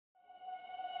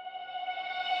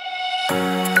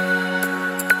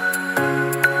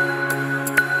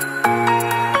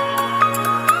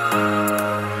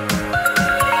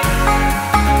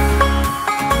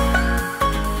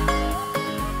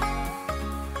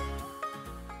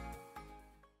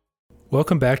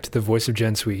Welcome back to the Voice of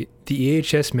GenSuite, the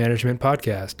EHS Management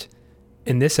Podcast.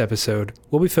 In this episode,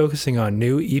 we'll be focusing on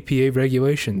new EPA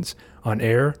regulations on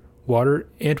air, water,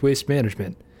 and waste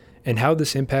management, and how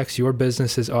this impacts your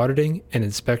business's auditing and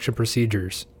inspection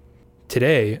procedures.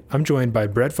 Today, I'm joined by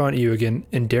Brett Von Ewigen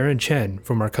and Darren Chen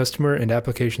from our Customer and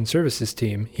Application Services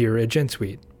team here at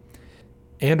GenSuite,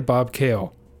 and Bob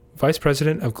Kale, Vice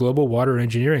President of Global Water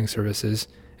Engineering Services,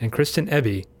 and Kristen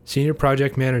Ebbe, Senior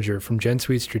Project Manager from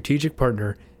GenSuite's strategic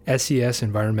partner, SES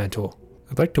Environmental.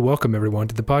 I'd like to welcome everyone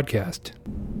to the podcast.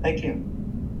 Thank you.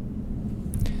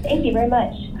 Thank you very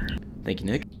much. Thank you,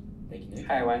 Nick.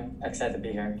 Hi, everyone. Excited to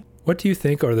be here. What do you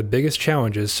think are the biggest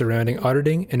challenges surrounding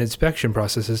auditing and inspection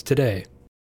processes today?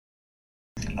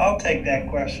 I'll take that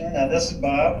question. This is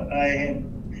Bob. I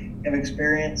have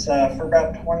experience for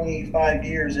about 25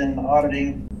 years in the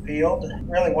auditing field.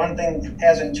 Really, one thing that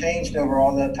hasn't changed over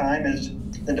all that time is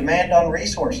the demand on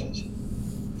resources.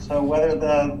 So whether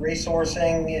the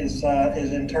resourcing is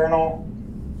internal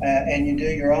and you do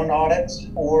your own audits,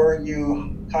 or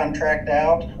you contract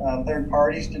out third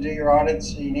parties to do your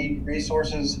audits, you need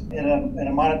resources in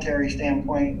a monetary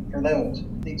standpoint for those.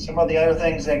 Some of the other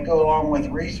things that go along with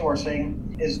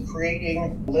resourcing is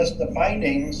creating a list of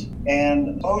findings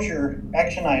and closure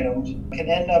action items can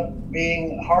end up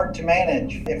being hard to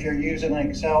manage. If you're using an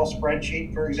Excel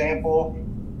spreadsheet, for example,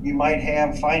 you might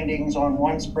have findings on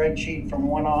one spreadsheet from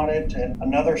one audit and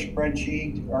another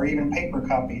spreadsheet, or even paper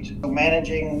copies. So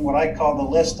managing what I call the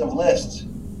list of lists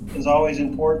is always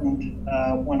important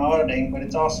when auditing, but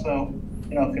it's also,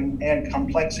 can add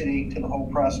complexity to the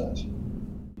whole process.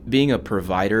 Being a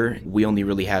provider, we only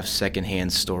really have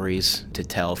secondhand stories to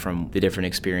tell from the different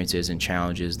experiences and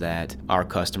challenges that our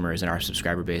customers and our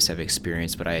subscriber base have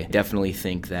experienced. But I definitely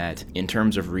think that in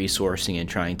terms of resourcing and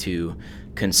trying to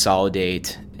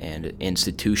consolidate and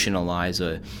institutionalize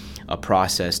a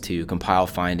process to compile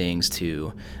findings,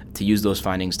 to use those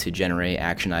findings to generate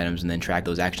action items and then track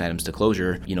those action items to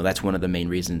closure, that's one of the main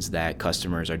reasons that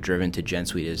customers are driven to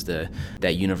GenSuite is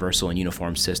that universal and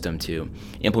uniform system to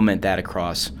implement that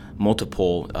across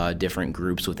multiple different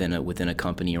groups within a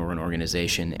company or an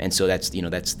organization. And so that's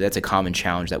a common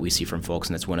challenge that we see from folks,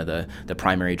 and that's one of the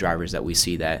primary drivers that we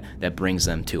see that brings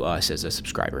them to us as a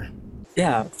subscriber.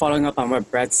 Yeah, following up on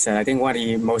what Brett said, I think one of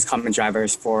the most common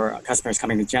drivers for customers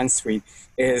coming to GenSuite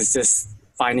is just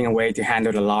finding a way to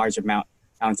handle the large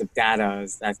amounts of data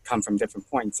that come from different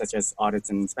points, such as audits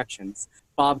and inspections.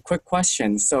 Bob, quick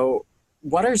question. So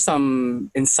what are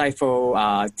some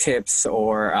insightful tips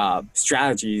or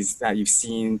strategies that you've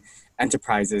seen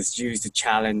enterprises use to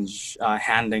challenge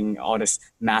handling all this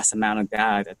mass amount of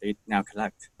data that they now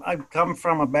collect? I've come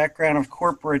from a background of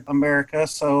corporate America,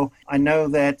 so I know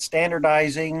that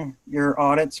standardizing your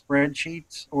audit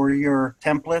spreadsheets or your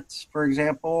templates, for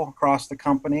example, across the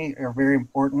company are very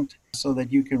important so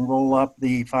that you can roll up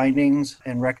the findings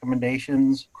and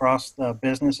recommendations across the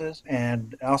businesses,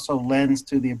 and also lends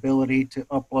to the ability to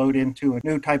upload into a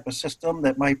new type of system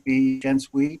that might be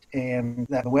GenSuite, and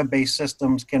that web-based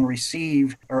systems can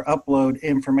receive or upload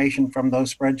information from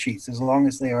those spreadsheets as long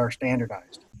as they are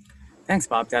standardized. Thanks,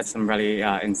 Bob. That's some really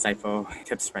insightful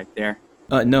tips right there.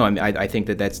 No, I mean, I think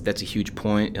that's a huge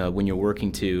point when you're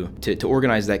working to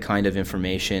organize that kind of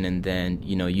information and then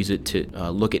use it to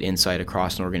look at insight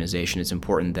across an organization. It's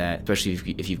important that,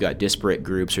 especially if you've got disparate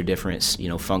groups or different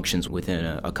functions within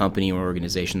a company or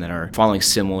organization that are following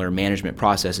similar management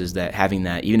processes, that having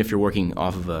that, even if you're working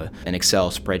off of an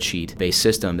Excel spreadsheet based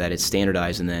system, that it's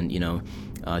standardized, and then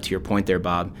to your point there,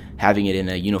 Bob, having it in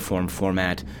a uniform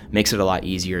format makes it a lot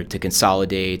easier to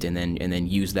consolidate and then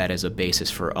use that as a basis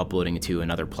for uploading it to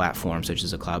another platform, such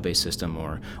as a cloud-based system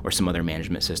or some other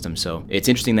management system. So it's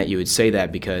interesting that you would say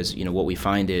that, because what we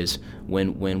find is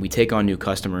when we take on new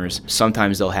customers,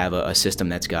 sometimes they'll have a system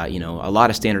that's got a lot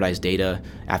of standardized data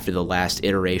after the last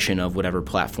iteration of whatever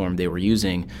platform they were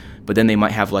using, but then they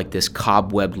might have like this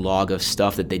cobwebbed log of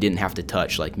stuff that they didn't have to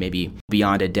touch, like maybe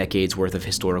beyond a decade's worth of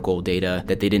historical data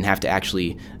that they didn't have to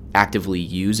actually actively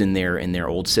use in their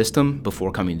old system before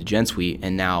coming to GenSuite,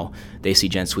 and now they see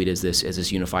GenSuite as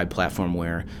this unified platform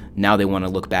where now they want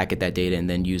to look back at that data and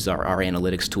then use our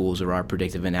analytics tools or our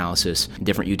predictive analysis,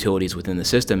 different utilities within the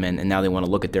system, and now they want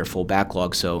to look at their full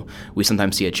backlog. So we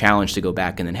sometimes see a challenge to go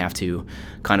back and then have to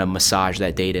kind of massage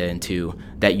that data into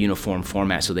that uniform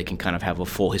format so they can kind of have a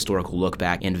full historical look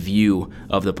back and view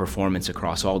of the performance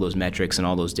across all those metrics and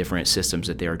all those different systems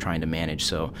that they are trying to manage.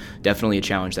 So definitely a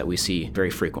challenge that we see very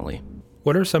frequently.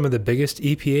 What are some of the biggest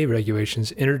EPA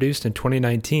regulations introduced in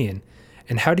 2019,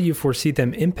 and how do you foresee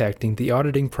them impacting the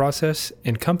auditing process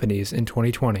and companies in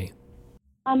 2020?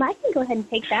 I can go ahead and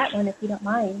take that one if you don't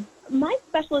mind. My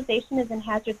specialization is in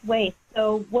hazardous waste.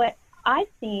 So what I've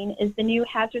seen is the new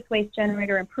hazardous waste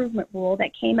generator improvement rule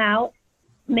that came out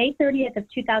May 30th of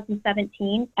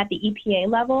 2017 at the EPA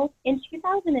level. In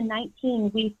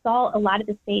 2019, we saw a lot of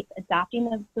the states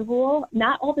adopting the rule.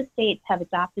 Not all the states have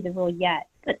adopted the rule yet,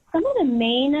 but some of the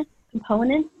main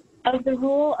components of the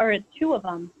rule, or two of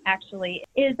them actually,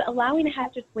 is allowing a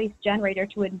hazardous waste generator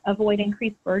to avoid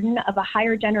increased burden of a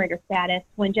higher generator status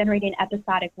when generating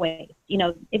episodic waste.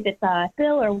 If it's a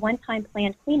spill or one-time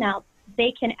planned cleanout,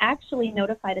 they can actually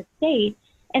notify the state,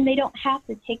 and they don't have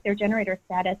to take their generator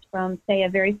status from, say, a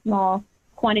very small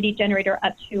quantity generator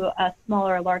up to a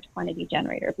smaller or large quantity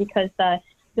generator, because the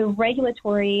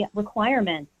regulatory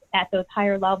requirements at those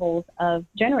higher levels of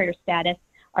generator status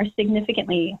are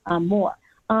significantly more.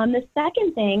 The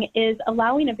second thing is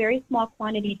allowing a very small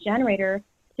quantity generator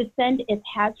to send its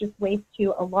hazardous waste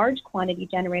to a large quantity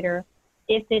generator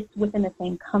if it's within the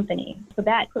same company. So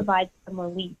that provides some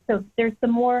relief. So there's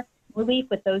some more relief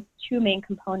with those two main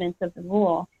components of the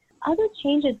rule. Other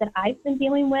changes that I've been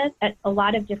dealing with at a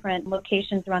lot of different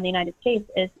locations around the United States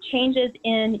is changes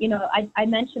in, I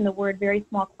mentioned the word very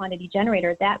small quantity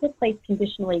generator. That replaced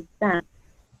conditionally exempt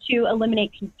to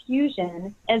eliminate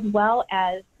confusion, as well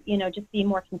as just be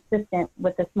more consistent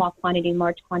with the small quantity and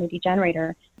large quantity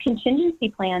generator. Contingency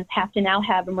plans have to now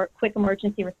have quick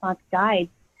emergency response guides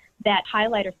that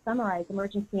highlight or summarize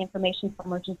emergency information for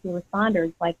emergency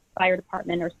responders like fire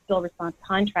department or spill response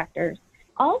contractors.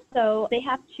 Also,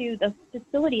 the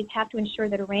facilities have to ensure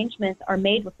that arrangements are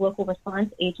made with local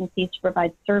response agencies to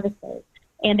provide services.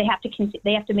 And they have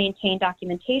to maintain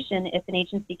documentation if an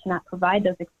agency cannot provide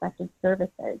those expected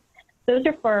services. Those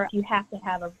are for, you have to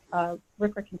have a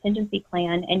RCRA contingency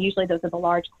plan, and usually those are the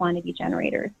large quantity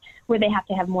generators, where they have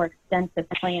to have more extensive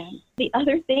plans. The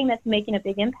other thing that's making a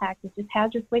big impact is just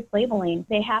hazardous waste labeling.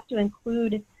 They have to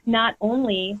include not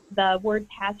only the words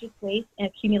hazardous waste and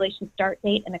accumulation start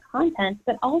date and the contents,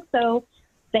 but also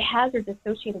the hazards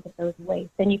associated with those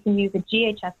wastes. And you can use a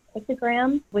GHS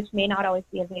pictogram, which may not always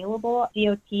be available.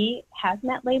 DOT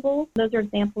hazmat labels. Those are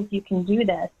examples you can do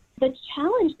this. The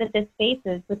challenge that this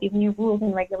faces with these new rules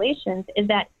and regulations is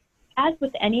that, as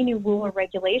with any new rule or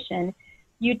regulation,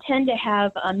 you tend to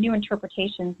have new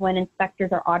interpretations when inspectors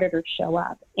or auditors show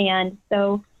up. And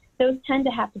so those tend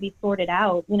to have to be sorted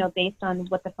out, based on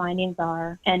what the findings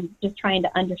are and just trying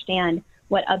to understand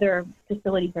what other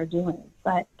facilities are doing.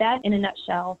 But that, in a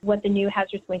nutshell, what the new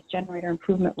hazardous waste generator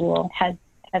improvement rule has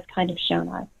kind of shown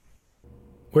us.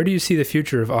 Where do you see the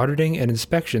future of auditing and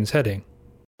inspections heading?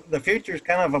 The future is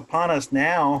kind of upon us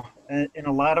now. And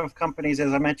a lot of companies,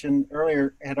 as I mentioned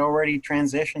earlier, had already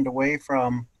transitioned away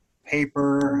from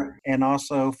paper and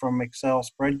also from Excel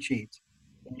spreadsheets,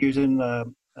 using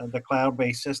the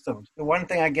cloud-based systems. The one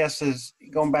thing, I guess, is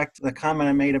going back to the comment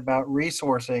I made about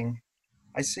resourcing.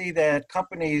 I see that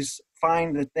companies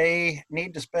find that they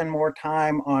need to spend more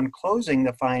time on closing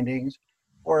the findings,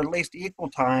 or at least equal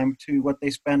time to what they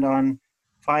spend on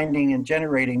finding and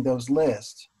generating those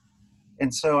lists.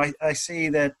 And so I see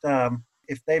that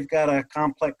if they've got a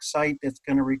complex site that's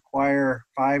going to require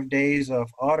 5 days of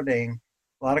auditing,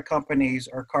 a lot of companies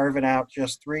are carving out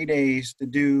just 3 days to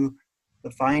do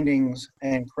the findings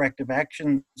and corrective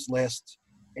actions lists,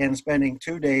 and spending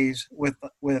 2 days with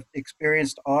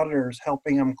experienced auditors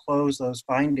helping them close those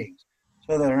findings,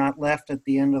 so they're not left at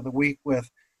the end of the week with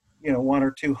 100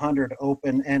 or 200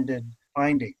 open-ended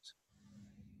findings.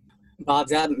 Bob,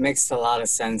 that makes a lot of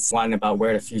sense. One, about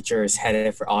where the future is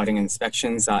headed for auditing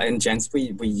inspections. In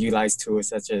GenSuite, we utilize tools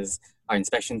such as our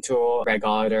inspection tool, Reg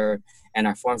Auditor, and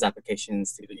our forms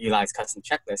applications to utilize custom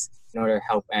checklists in order to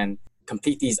help and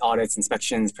complete these audits,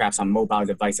 inspections, perhaps on mobile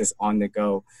devices on the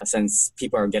go, since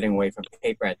people are getting away from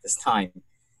paper at this time.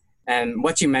 And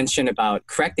what you mentioned about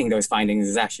correcting those findings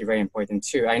is actually very important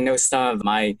too. I know some of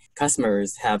my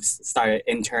customers have started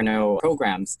internal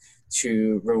programs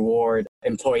to reward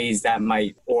employees that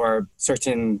might, or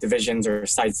certain divisions or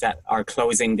sites that are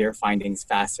closing their findings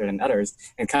faster than others,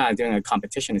 and kind of doing a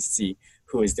competition to see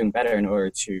who is doing better in order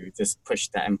to just push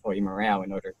that employee morale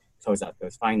in order to close out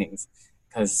those findings.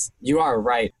 Because you are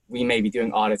right, we may be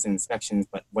doing audits and inspections,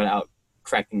 but without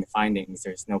correcting the findings,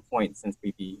 there's no point, since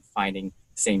we'd be finding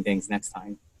the same things next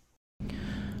time.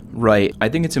 Right. I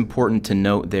think it's important to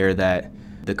note there that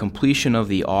the completion of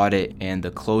the audit and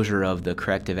the closure of the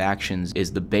corrective actions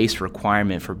is the base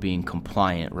requirement for being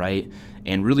compliant, right?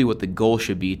 And really what the goal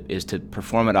should be is to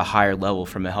perform at a higher level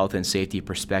from a health and safety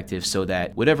perspective, so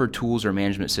that whatever tools or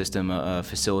management system a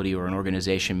facility or an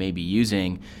organization may be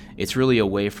using, it's really a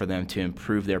way for them to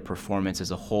improve their performance as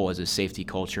a whole, as a safety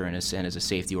culture and as a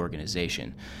safety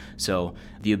organization. So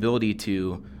the ability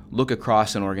to look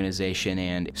across an organization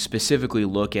and specifically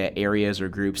look at areas or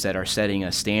groups that are setting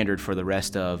a standard for the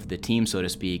rest of the team, so to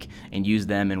speak, and use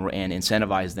them and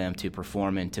incentivize them to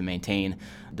perform and to maintain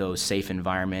those safe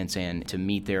environments and to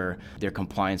meet their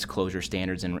compliance closure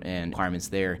standards and requirements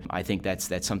there. I think that's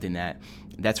something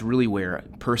that's really where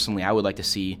personally I would like to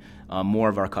see more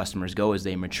of our customers go as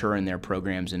they mature in their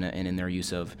programs and in their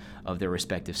use of their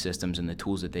respective systems and the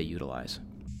tools that they utilize.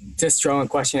 Just throwing a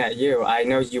question at you. I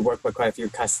know you work with quite a few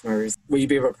customers. Will you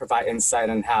be able to provide insight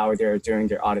on how they're doing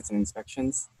their audits and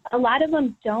inspections? A lot of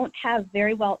them don't have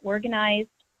very well organized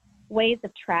ways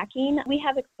of tracking. We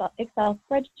have Excel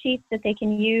spreadsheets that they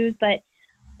can use, but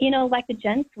like the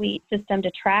GenSuite system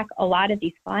to track a lot of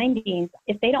these findings,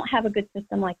 if they don't have a good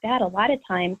system like that, a lot of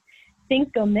times things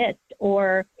go missed,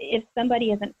 or if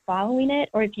somebody isn't following it,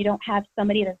 or if you don't have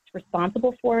somebody that's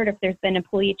responsible for it, if there's been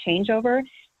employee changeover,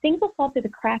 things will fall through the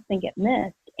cracks and get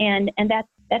missed. And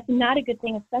that's not a good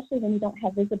thing, especially when you don't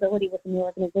have visibility within the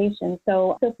organization.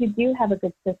 So if you do have a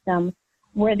good system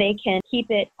where they can keep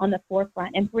it on the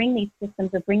forefront and bring these systems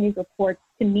or bring these reports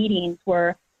to meetings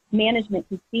where management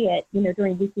can see it,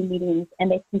 during weekly meetings, and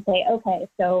they can say, okay,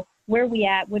 so where are we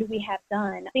at? What do we have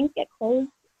done? Things get closed,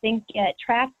 things get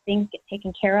tracked, things get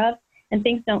taken care of, and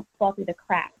things don't fall through the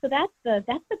cracks. So that's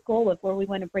the goal of where we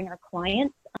want to bring our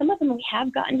clients. Some of them we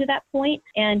have gotten to that point,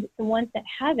 and the ones that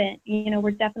haven't,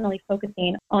 we're definitely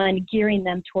focusing on gearing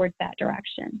them towards that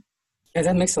direction. Yeah,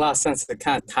 that makes a lot of sense. It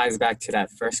kind of ties back to that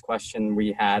first question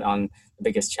we had on the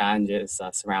biggest challenges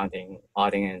surrounding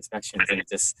auditing and inspections, and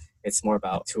it's more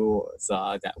about tools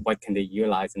that what can they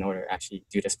utilize in order to actually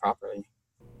do this properly.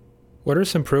 What are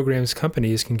some programs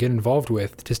companies can get involved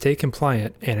with to stay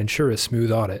compliant and ensure a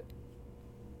smooth audit?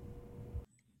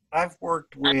 I've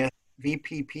worked with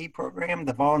VPP program,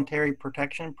 the Voluntary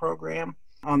Protection Program,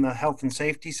 on the health and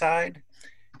safety side.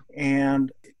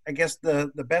 And I guess the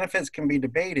benefits can be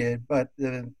debated, but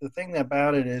the thing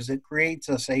about it is it creates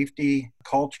a safety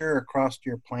culture across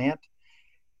your plant.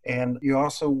 And you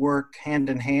also work hand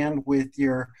in hand with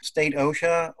your state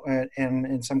OSHA and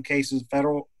in some cases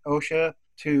federal OSHA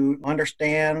to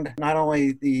understand not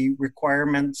only the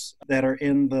requirements that are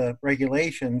in the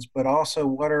regulations, but also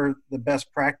what are the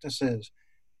best practices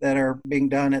that are being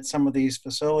done at some of these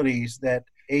facilities that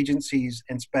agencies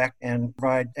inspect and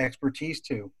provide expertise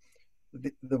to.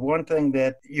 The one thing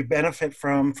that you benefit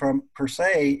from per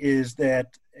se is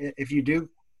that if you do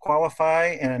qualify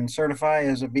and certify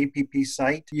as a VPP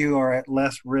site, you are at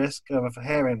less risk of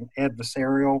having an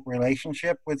adversarial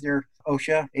relationship with your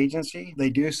OSHA agency.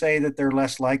 They do say that they're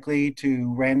less likely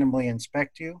to randomly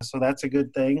inspect you, so that's a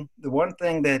good thing. The one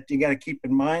thing that you got to keep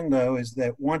in mind, though, is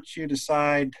that once you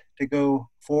decide to go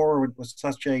forward with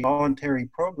such a voluntary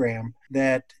program,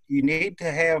 that you need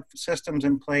to have systems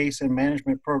in place and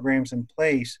management programs in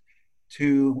place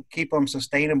to keep them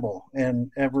sustainable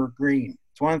and evergreen.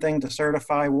 It's one thing to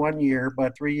certify 1 year,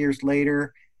 but 3 years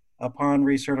later, upon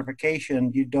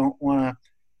recertification, you don't want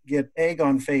to get egg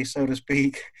on face, so to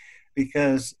speak,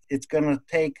 because it's going to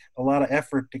take a lot of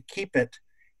effort to keep it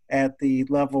at the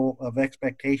level of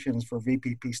expectations for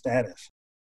VPP status.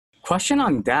 Question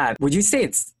on that. Would you say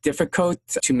it's difficult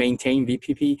to maintain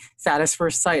VPP status for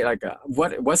a site? Like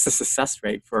what's the success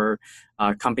rate for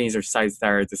companies or sites that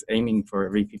are just aiming for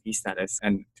VPP status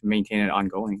and to maintain it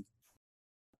ongoing?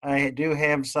 I do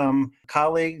have some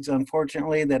colleagues,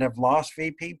 unfortunately, that have lost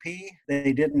VPP.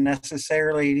 They didn't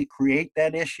necessarily create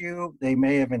that issue. They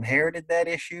may have inherited that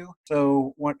issue.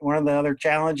 So one of the other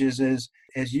challenges is,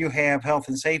 as you have health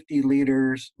and safety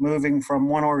leaders moving from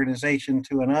one organization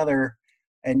to another,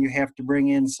 and you have to bring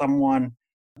in someone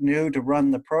new to run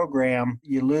the program,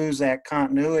 you lose that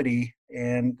continuity,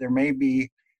 and there may be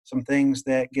some things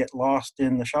that get lost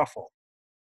in the shuffle.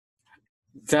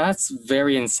 That's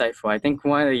very insightful. I think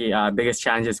one of the biggest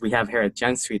challenges we have here at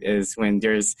GenSuite is when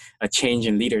there's a change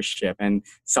in leadership and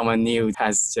someone new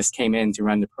has just came in to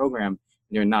run the program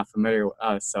and they're not familiar with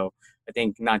us. So I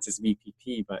think not just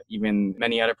VPP, but even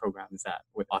many other programs that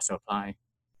would also apply.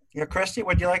 Yeah, Christy,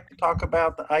 would you like to talk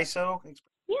about the ISO?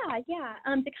 Yeah.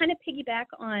 To kind of piggyback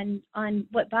on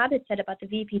what Bob had said about the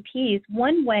VPPs,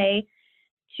 one way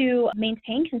to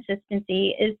maintain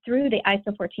consistency is through the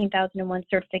ISO 14001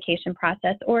 certification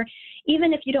process, or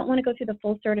even if you don't want to go through the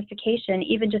full certification,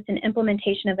 even just an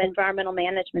implementation of environmental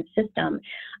management system.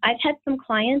 I've had some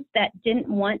clients that didn't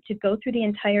want to go through the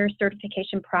entire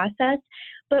certification process,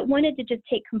 but wanted to just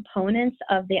take components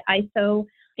of the ISO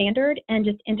standard and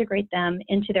just integrate them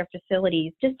into their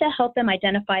facilities, just to help them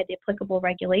identify the applicable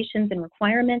regulations and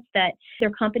requirements that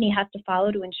their company has to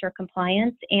follow to ensure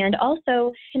compliance, and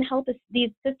also can help us,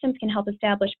 these systems can help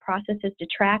establish processes to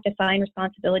track, assign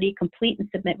responsibility, complete and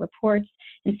submit reports,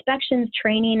 inspections,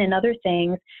 training, and other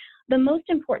things. The most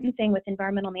important thing with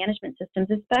environmental management systems,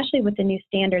 especially with the new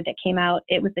standard that came out,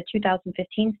 it was the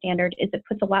 2015 standard, is it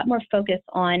puts a lot more focus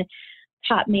on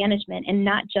top management and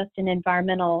not just an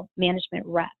environmental management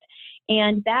rep.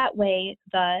 And that way,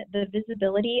 the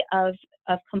visibility of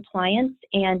compliance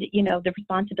and, the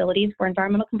responsibilities for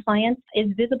environmental compliance is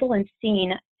visible and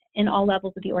seen in all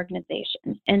levels of the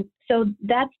organization. And so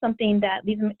that's something that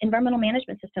these environmental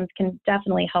management systems can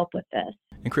definitely help with this.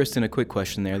 And Kristen, a quick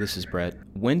question there. This is Brett.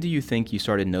 When do you think you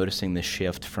started noticing the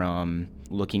shift from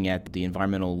looking at the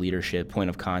environmental leadership point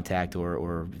of contact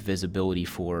or visibility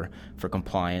for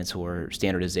compliance or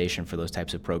standardization for those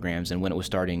types of programs, and when it was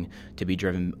starting to be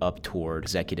driven up toward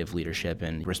executive leadership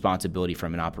and responsibility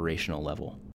from an operational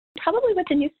level? Probably with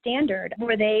the new standard,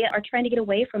 where they are trying to get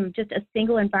away from just a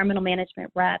single environmental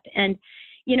management rep. And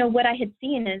what I had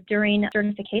seen is during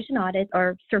certification audits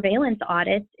or surveillance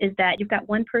audits is that you've got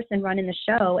one person running the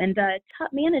show, and the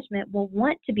top management will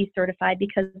want to be certified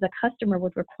because the customer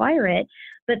would require it,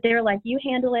 but they're like, you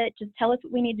handle it, just tell us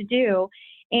what we need to do.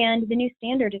 And the new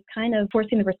standard is kind of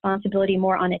forcing the responsibility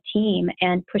more on a team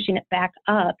and pushing it back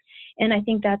up. And I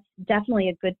think that's definitely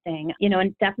a good thing,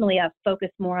 and definitely a focus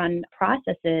more on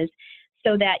processes,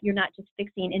 so that you're not just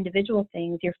fixing individual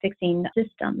things, you're fixing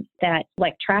systems that,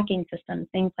 like tracking systems,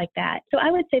 things like that. So I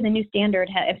would say the new standard,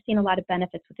 I've seen a lot of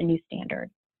benefits with the new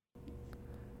standard.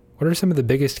 What are some of the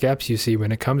biggest gaps you see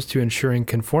when it comes to ensuring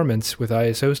conformance with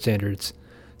ISO standards,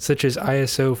 such as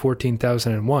ISO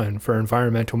 14001 for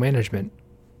environmental management?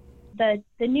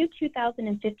 The new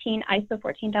 2015 ISO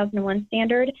 14001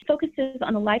 standard focuses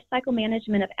on the life cycle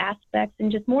management of aspects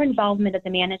and just more involvement of the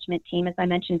management team, as I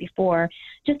mentioned before,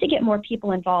 just to get more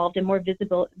people involved and more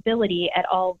visibility at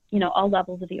all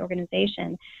levels of the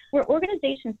organization. Where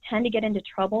organizations tend to get into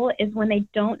trouble is when they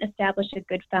don't establish a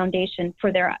good foundation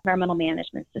for their environmental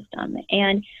management system.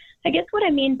 And I guess what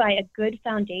I mean by a good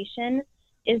foundation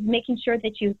is making sure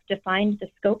that you've defined the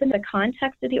scope and the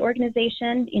context of the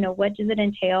organization. What does it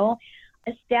entail?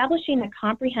 Establishing a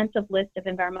comprehensive list of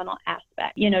environmental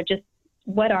aspects. Just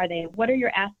what are they? What are your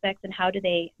aspects and how do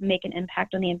they make an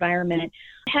impact on the environment?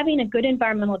 Having a good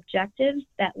environmental objectives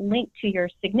that link to your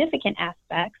significant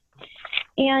aspects.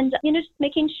 And, just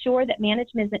making sure that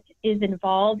management is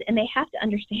involved, and they have to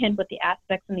understand what the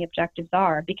aspects and the objectives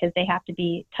are, because they have to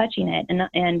be touching it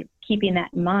and keeping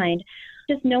that in mind.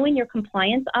 Just knowing your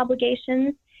compliance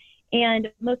obligations, and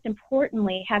most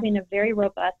importantly, having a very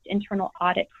robust internal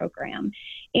audit program.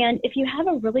 And if you have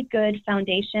a really good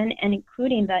foundation, and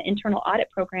including the internal audit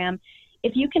program,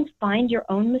 if you can find your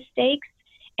own mistakes,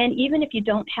 and even if you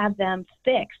don't have them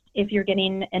fixed, if you're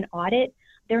getting an audit,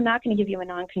 they're not going to give you a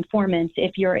non-conformance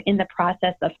if you're in the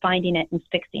process of finding it and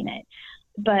fixing it.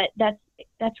 But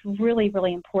that's really,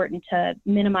 really important to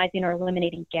minimizing or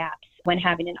eliminating gaps when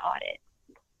having an audit.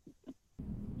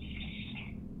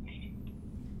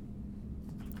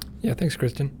 Yeah, thanks,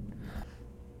 Kristen.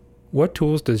 What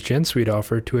tools does GenSuite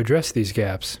offer to address these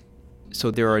gaps?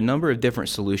 So there are a number of different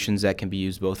solutions that can be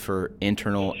used both for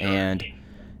internal and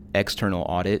external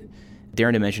audit.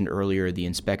 Darren had mentioned earlier the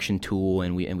inspection tool,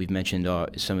 and we've mentioned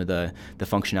some of the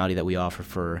functionality that we offer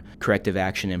for corrective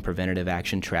action and preventative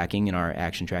action tracking in our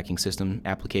action tracking system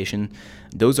application.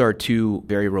 Those are two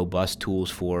very robust tools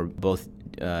for both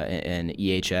an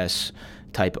EHS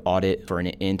type audit for an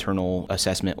internal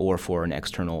assessment or for an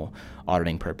external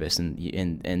auditing purpose.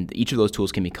 And each of those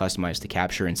tools can be customized to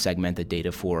capture and segment the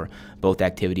data for both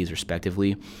activities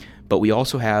respectively. But we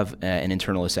also have an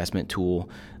internal assessment tool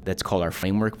that's called our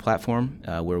framework platform,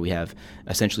 where we have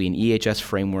essentially an EHS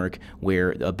framework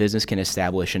where a business can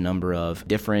establish a number of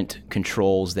different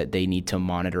controls that they need to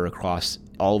monitor across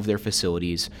all of their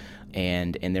facilities,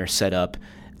 and they're set up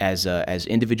as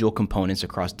individual components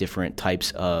across different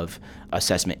types of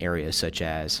assessment areas, such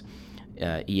as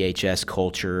EHS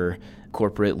culture,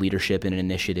 corporate leadership and an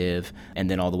initiative, and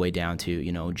then all the way down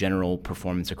to general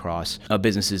performance across a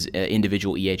business's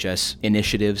individual EHS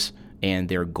initiatives and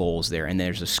their goals there. And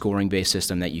there's a scoring-based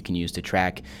system that you can use to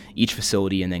track each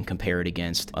facility and then compare it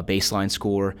against a baseline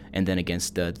score and then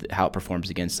against how it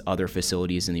performs against other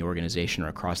facilities in the organization or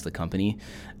across the company.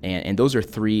 And those are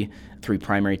three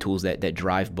primary tools that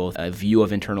drive both a view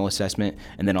of internal assessment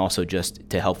and then also just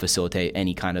to help facilitate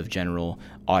any kind of general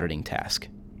auditing task.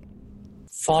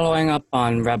 Following up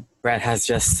on what Brett has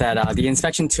just said, the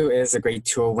inspection tool is a great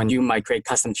tool when you might create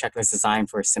custom checklist design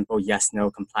for a simple yes, no,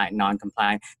 compliant,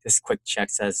 non-compliant. This quick check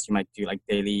says you might do like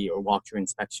daily or walkthrough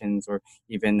inspections or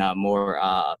even more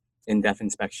in-depth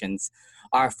inspections.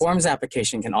 Our forms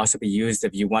application can also be used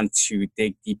if you want to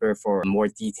dig deeper for more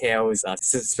details,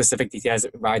 specific details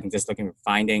rather than just looking for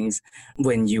findings.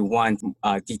 When you want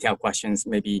detailed questions,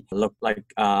 maybe look like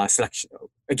selection.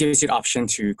 It gives you the option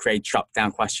to create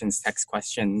drop-down questions, text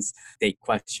questions, date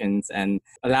questions, and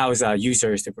allows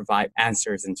users to provide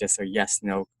answers in just a yes,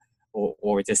 no,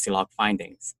 or just to log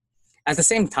findings. At the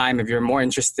same time, if you're more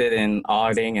interested in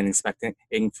auditing and inspecting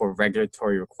for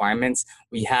regulatory requirements,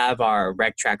 we have our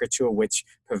Reg Tracker tool, which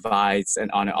provides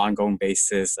on an ongoing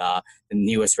basis the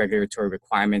newest regulatory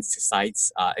requirements to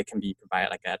sites. It can be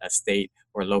provided like at a state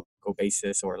or local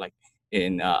basis, or like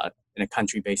in a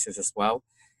country basis as well.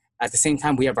 At the same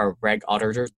time, we have our Reg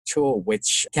Auditor tool,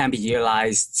 which can be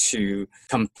utilized to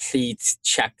complete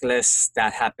checklists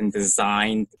that have been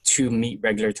designed to meet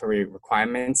regulatory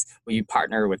requirements. We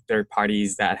partner with third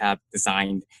parties that have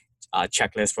designed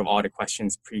checklists with all the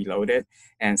questions preloaded.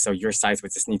 And so your sites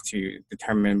would just need to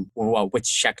determine which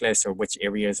checklists or which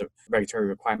areas of regulatory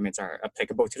requirements are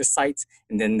applicable to the sites.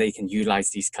 And then they can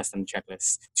utilize these custom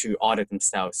checklists to audit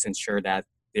themselves to ensure that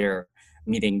they're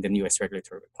meeting the newest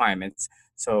regulatory requirements.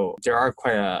 So there are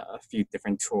quite a few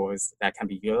different tools that can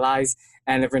be utilized.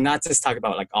 And if we're not just talking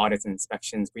about like audits and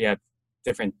inspections, we have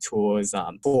different tools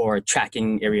for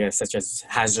tracking areas such as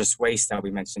hazardous waste that we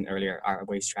mentioned earlier, our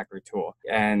waste tracker tool.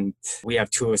 And we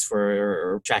have tools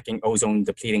for tracking ozone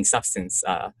depleting substance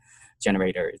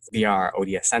generators via our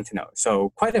ODS Sentinel.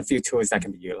 So quite a few tools that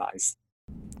can be utilized.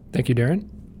 Thank you, Darren.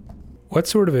 What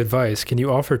sort of advice can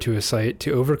you offer to a site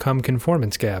to overcome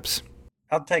conformance gaps?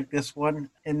 I'll take this one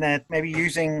in that maybe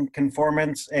using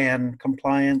conformance and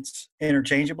compliance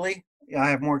interchangeably. I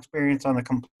have more experience on the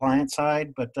compliance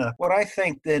side, but what I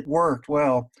think that worked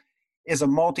well is a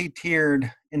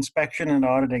multi-tiered inspection and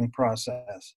auditing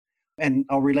process. And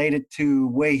I'll relate it to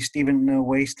waste, even though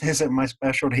waste isn't my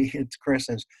specialty, it's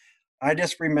Chris's. I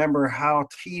just remember how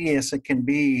tedious it can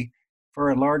be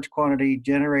for a large quantity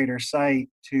generator site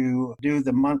to do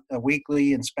the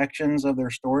weekly inspections of their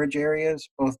storage areas,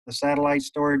 both the satellite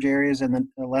storage areas and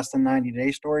the less than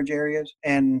 90-day storage areas.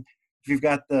 And if you've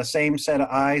got the same set of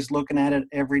eyes looking at it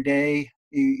every day,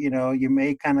 you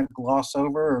may kind of gloss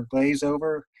over or glaze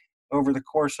over the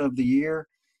course of the year.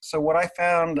 So what I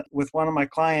found with one of my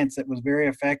clients that was very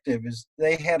effective is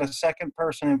they had a second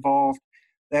person involved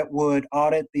that would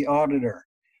audit the auditor.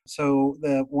 So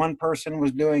the one person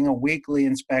was doing a weekly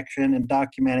inspection and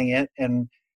documenting it and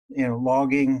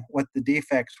logging what the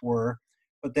defects were.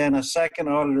 But then a second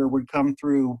auditor would come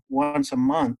through once a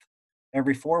month,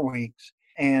 every 4 weeks,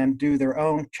 and do their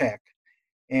own check.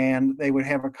 And they would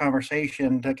have a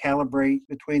conversation to calibrate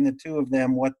between the two of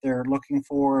them what they're looking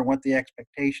for and what the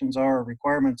expectations are or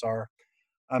requirements are.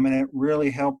 And it really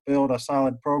helped build a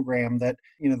solid program that,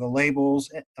 the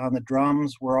labels on the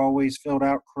drums were always filled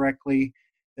out correctly,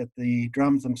 that the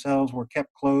drums themselves were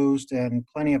kept closed and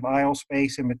plenty of aisle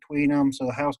space in between them. So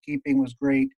the housekeeping was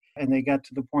great. And they got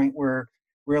to the point where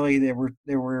really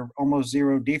there were almost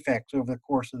zero defects over the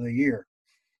course of the year.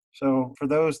 So for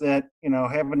those that,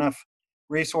 have enough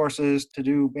resources to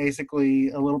do basically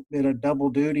a little bit of double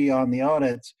duty on the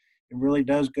audits, it really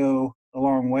does go a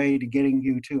long way to getting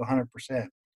you to 100%.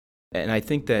 And I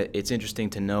think that it's interesting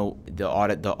to know the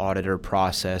auditor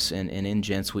process. And in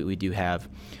GenSuite, we do have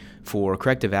for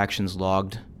corrective actions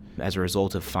logged as a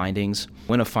result of findings.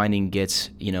 When a finding gets,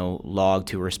 logged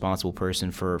to a responsible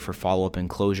person for follow-up and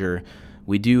closure,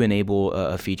 we do enable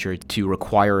a feature to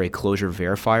require a closure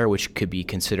verifier, which could be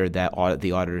considered the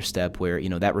auditor step where,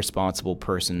 that responsible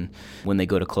person, when they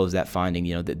go to close that finding,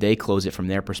 that they close it from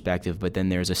their perspective, but then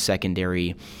there's a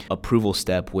secondary approval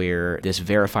step where this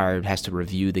verifier has to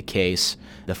review the case,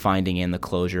 the finding and the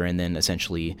closure, and then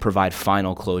essentially provide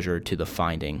final closure to the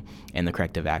finding and the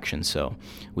corrective action. So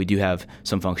we do have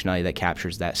some functionality that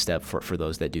captures that step for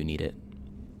those that do need it.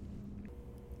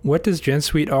 What does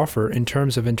GenSuite offer in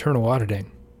terms of internal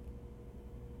auditing?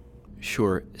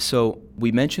 Sure. So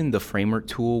we mentioned the framework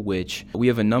tool, which we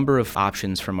have a number of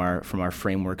options from our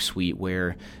framework suite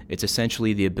where it's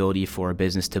essentially the ability for a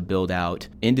business to build out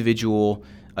individual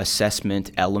assessment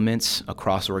elements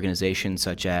across organizations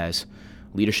such as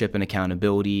leadership and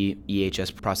accountability,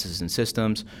 EHS processes and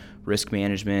systems, risk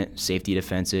management, safety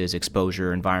defenses,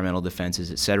 exposure, environmental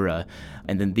defenses, etc.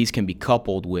 And then these can be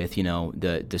coupled with,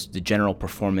 the general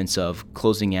performance of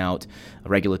closing out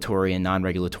regulatory and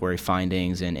non-regulatory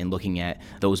findings and looking at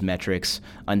those metrics,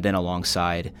 and then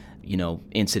alongside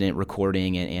incident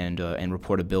recording and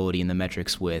reportability in the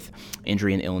metrics with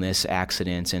injury and illness,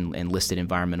 accidents, and listed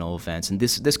environmental events. And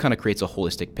this kind of creates a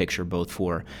holistic picture both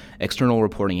for external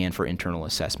reporting and for internal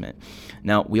assessment.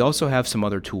 Now, we also have some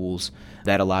other tools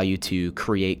that allow you to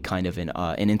create kind of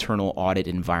an internal audit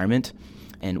environment.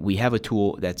 And we have a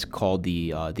tool that's called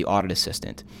the Audit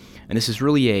Assistant. And this is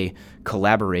really a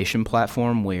collaboration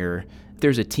platform where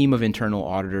there's a team of internal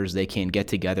auditors. They can get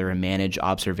together and manage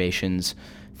observations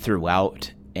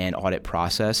throughout an audit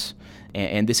process.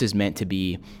 And this is meant to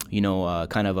be,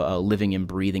 kind of a living and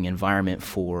breathing environment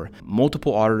for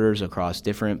multiple auditors across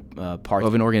different parts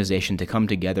of an organization to come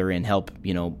together and help,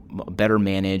 better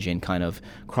manage and kind of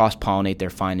cross-pollinate their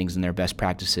findings and their best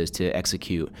practices to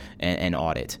execute an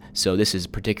audit. So this is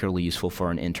particularly useful for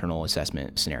an internal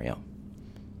assessment scenario.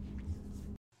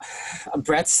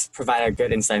 Brett's provided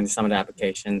good insight into some of the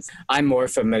applications. I'm more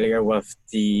familiar with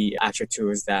the actual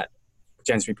tools that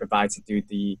GenSuite provides to do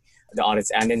the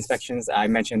audits and inspections. I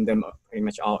mentioned them pretty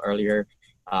much all earlier.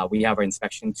 We have our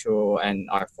inspection tool and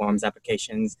our forms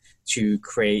applications to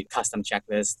create custom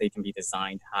checklists. They can be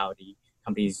designed how the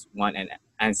companies want and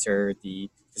answer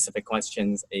the specific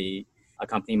questions a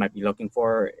company might be looking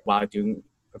for while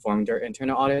performing their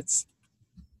internal audits.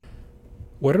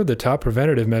 What are the top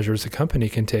preventative measures a company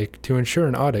can take to ensure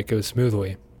an audit goes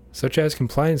smoothly, such as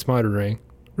compliance monitoring,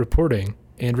 reporting,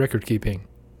 and record keeping?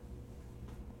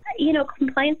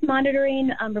 Compliance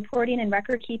monitoring, reporting, and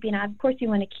record keeping, of course, you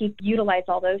want to utilize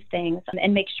all those things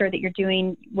and make sure that you're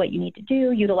doing what you need to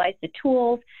do, utilize the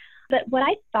tools. But what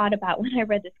I thought about when I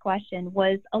read this question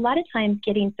was a lot of times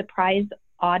getting surprise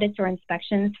audits or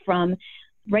inspections from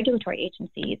regulatory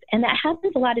agencies. And that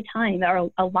happens a lot of times, or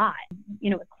a lot,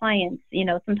 with clients.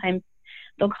 Sometimes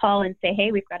they'll call and say,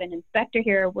 hey, we've got an inspector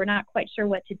here. We're not quite sure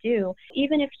what to do.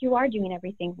 Even if you are doing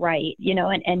everything right,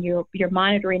 and you're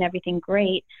monitoring everything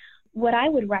great, what I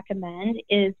would recommend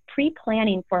is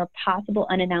pre-planning for a possible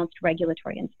unannounced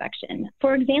regulatory inspection.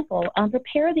 For example,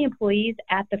 prepare the employees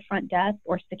at the front desk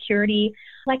or security,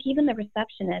 like even the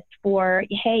receptionist, for,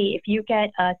 hey, if you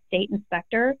get a state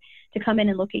inspector to come in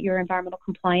and look at your environmental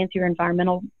compliance, your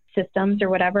environmental systems or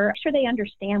whatever, make sure they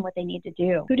understand what they need to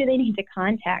do. Who do they need to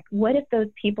contact? What if those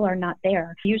people are not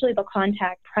there? Usually they'll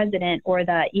contact president or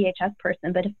the EHS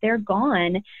person, but if they're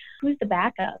gone, who's the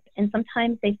backup? And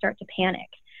sometimes they start to panic.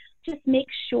 Just make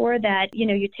sure that,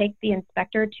 you take the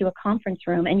inspector to a conference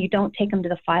room and you don't take them to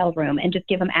the file room and just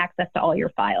give them access to all your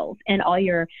files and all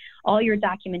your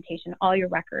documentation, all your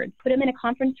records. Put them in a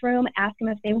conference room, ask them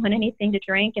if they want anything to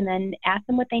drink, and then ask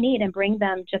them what they need and bring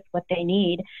them just what they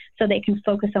need so they can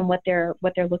focus on what they're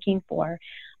looking for.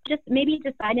 Just maybe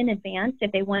decide in advance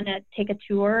if they want to take a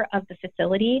tour of the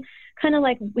facility, kind of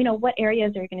like, what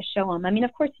areas are you going to show them? I mean,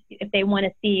 of course, if they want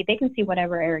to see, they can see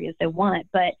whatever areas they want,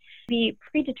 but be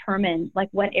predetermined, like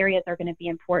what areas are going to be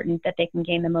important that they can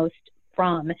gain the most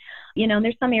from. And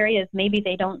there's some areas maybe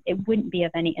it wouldn't be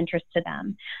of any interest to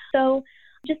them. So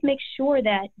just make sure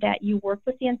that you work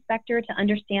with the inspector to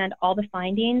understand all the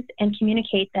findings and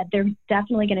communicate that they're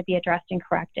definitely going to be addressed and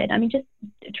corrected. I mean, just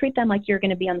treat them like you're going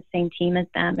to be on the same team as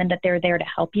them and that they're there to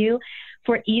help you.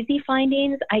 For easy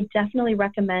findings, I definitely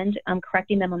recommend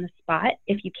correcting them on the spot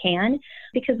if you can,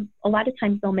 because a lot of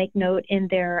times they'll make note in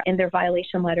their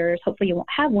violation letters. Hopefully you won't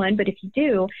have one, but if you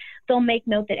do, they'll make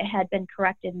note that it had been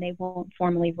corrected and they won't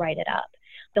formally write it up.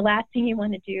 The last thing you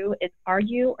want to do is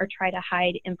argue or try to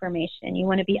hide information. You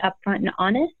want to be upfront and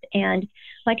honest. And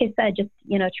like I said, just,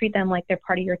 treat them like they're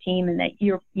part of your team and that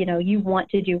you want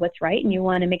to do what's right and you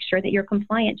want to make sure that you're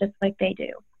compliant just like they do.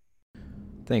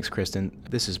 Thanks, Kristen.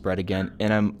 This is Brett again.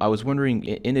 And I was wondering,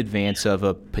 in advance of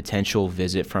a potential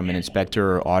visit from an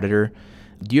inspector or auditor,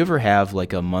 do you ever have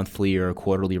like a monthly or a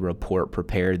quarterly report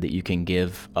prepared that you can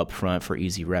give up front for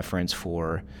easy reference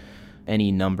for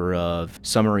any number of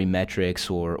summary metrics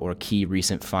or key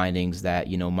recent findings that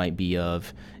might be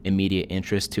of immediate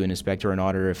interest to an inspector or an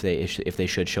auditor if they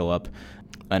should show up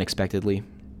unexpectedly?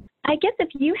 I guess if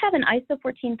you have an ISO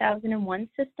 14001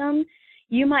 system,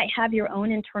 you might have your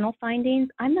own internal findings.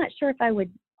 I'm not sure if I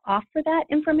would offer that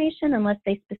information unless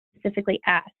they specifically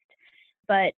asked.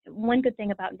 But one good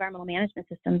thing about environmental management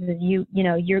systems is you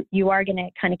are going to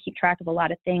kind of keep track of a lot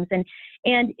of things.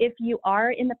 And if you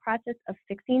are in the process of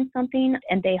fixing something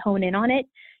and they hone in on it,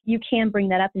 you can bring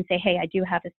that up and say, hey, I do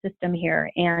have a system here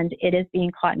and it is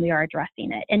being caught and we are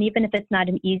addressing it. And even if it's not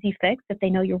an easy fix, if they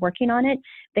know you're working on it,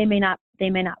 they may not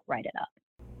write it up.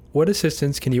 What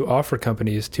assistance can you offer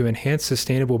companies to enhance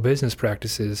sustainable business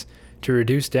practices to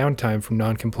reduce downtime from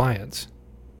noncompliance?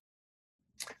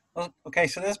 Okay,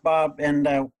 so this is Bob,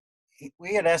 and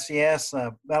we at SES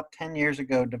about 10 years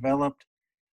ago developed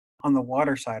on the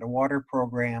water side, a water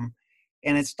program.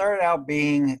 And it started out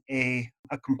being a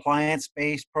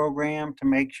compliance-based program to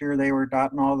make sure they were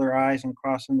dotting all their I's and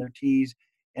crossing their T's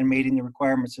and meeting the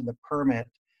requirements of the permit.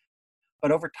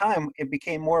 But over time, it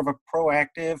became more of a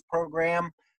proactive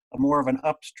program, more of an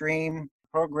upstream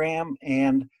program.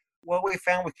 And what we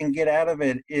found we can get out of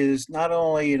it is not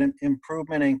only an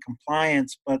improvement in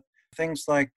compliance, but things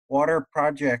like water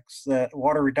projects,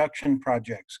 water reduction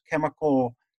projects,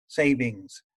 chemical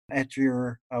savings at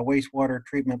your wastewater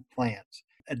treatment plants,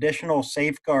 additional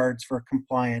safeguards for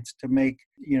compliance to make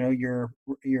your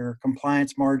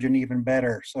compliance margin even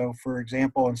better. So, for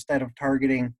example, instead of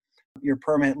targeting your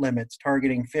permit limits,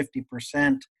 targeting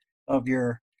 50% of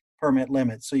your permit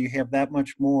limits, so you have that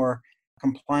much more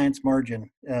compliance margin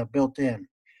built in.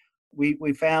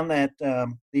 We found that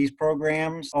these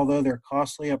programs, although they're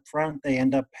costly up front, they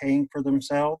end up paying for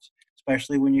themselves,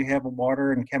 especially when you have a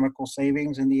water and chemical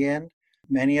savings in the end.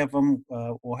 Many of them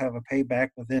will have a payback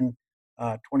within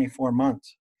 24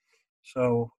 months.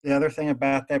 So the other thing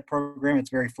about that program,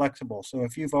 it's very flexible. So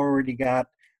if you've already got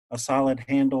a solid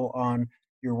handle on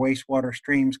your wastewater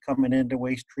streams coming into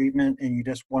waste treatment and you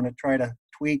just want to try to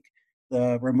tweak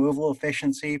the removal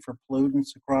efficiency for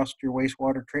pollutants across your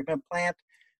wastewater treatment plant,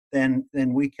 then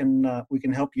we can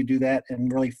help you do that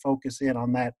and really focus in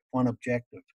on that one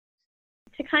objective.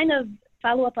 To kind of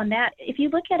follow up on that, if you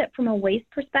look at it from a waste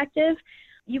perspective,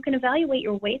 you can evaluate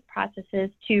your waste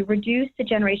processes to reduce the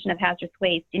generation of hazardous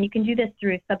waste. And you can do this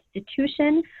through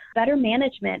substitution, better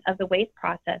management of the waste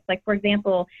process. Like, for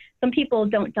example, some people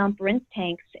don't dump rinse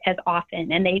tanks as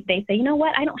often. And they say, you know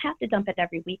what, I don't have to dump it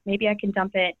every week. Maybe I can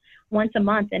dump it once a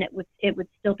month and it would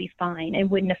still be fine. It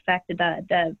wouldn't affect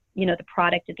the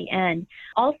product at the end.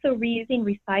 Also, reusing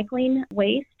recycling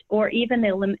waste or even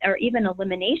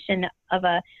elimination of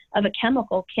a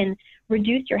chemical can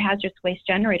reduce your hazardous waste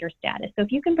generator status. So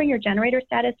if you can bring your generator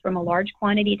status from a large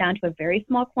quantity down to a very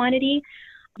small quantity,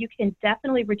 you can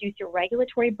definitely reduce your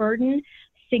regulatory burden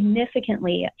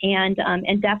significantly and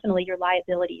definitely your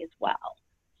liability as well.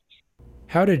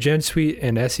 How do GenSuite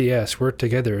and SES work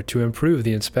together to improve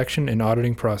the inspection and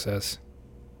auditing process?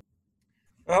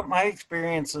 Well, my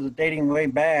experience dating way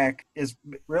back has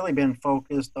really been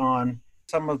focused on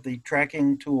some of the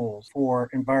tracking tools for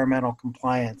environmental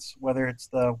compliance, whether it's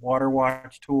the Water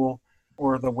Watch tool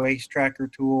or the Waste Tracker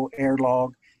tool,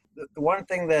 AirLog. The one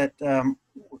thing that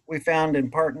we found in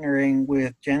partnering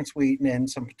with GenSuite and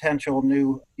some potential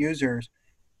new users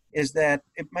is that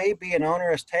it may be an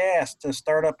onerous task to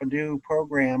start up a new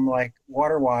program like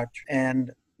Water Watch,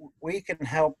 and we can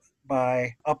help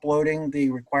by uploading the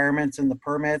requirements in the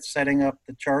permits, setting up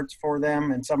the charts for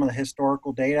them and some of the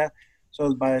historical data.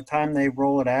 So by the time they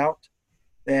roll it out,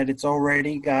 that it's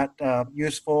already got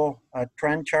useful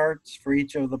trend charts for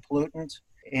each of the pollutants,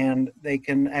 and they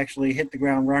can actually hit the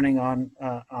ground running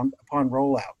upon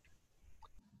rollout.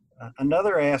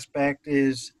 Another aspect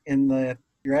is in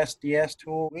your SDS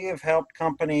tool. We have helped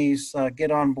companies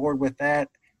get on board with that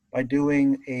by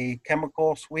doing a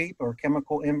chemical sweep or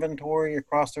chemical inventory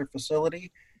across their facility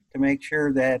to make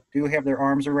sure that do have their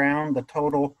arms around the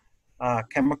total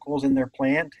chemicals in their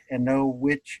plant and know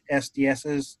which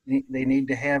SDSs they need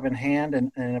to have in hand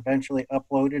and eventually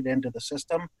uploaded into the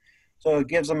system. So it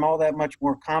gives them all that much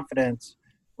more confidence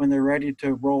when they're ready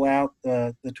to roll out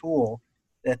the tool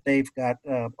that they've got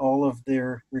all of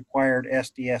their required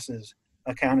SDSs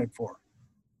accounted for.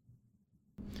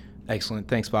 Excellent.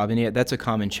 Thanks, Bob. And yeah, that's a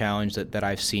common challenge that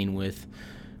I've seen with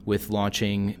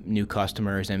launching new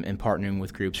customers and partnering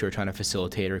with groups who are trying to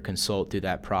facilitate or consult through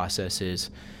that process is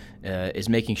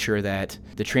making sure that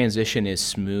the transition is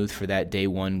smooth for that day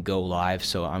one go live.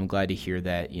 So I'm glad to hear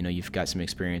that you've got some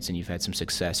experience and you've had some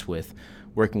success with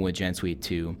working with GenSuite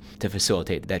to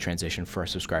facilitate that transition for our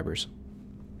subscribers.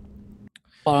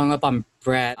 Following up on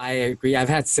Brett, I agree. I've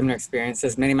had similar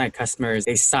experiences. Many of my customers,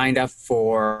 they signed up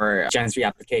for GenSuite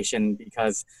application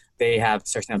because they have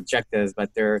certain objectives, but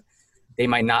they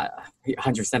might not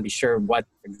 100% be sure what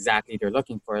exactly they're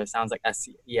looking for. It sounds like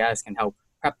SES can help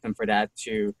prep them for that,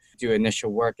 to do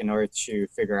initial work in order to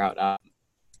figure out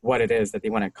what it is that they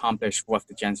want to accomplish with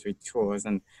the GenSuite tools,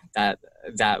 and that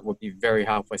would be very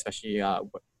helpful, especially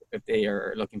if they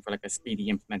are looking for like a speedy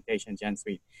implementation of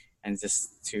GenSuite, and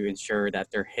just to ensure that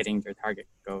they're hitting their target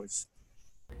goals.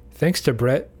 Thanks to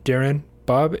Brett, Darren,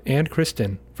 Bob, and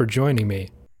Kristen for joining me.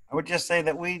 I would just say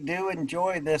that we do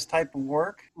enjoy this type of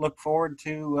work. Look forward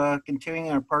to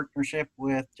continuing our partnership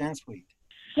with GenSuite.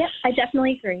 Yep, I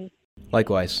definitely agree.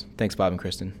 Likewise. Thanks, Bob and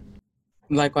Kristen.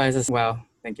 Likewise as well.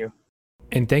 Thank you.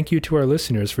 And thank you to our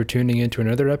listeners for tuning in to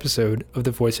another episode of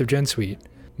The Voice of GenSuite.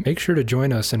 Make sure to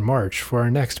join us in March for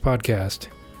our next podcast.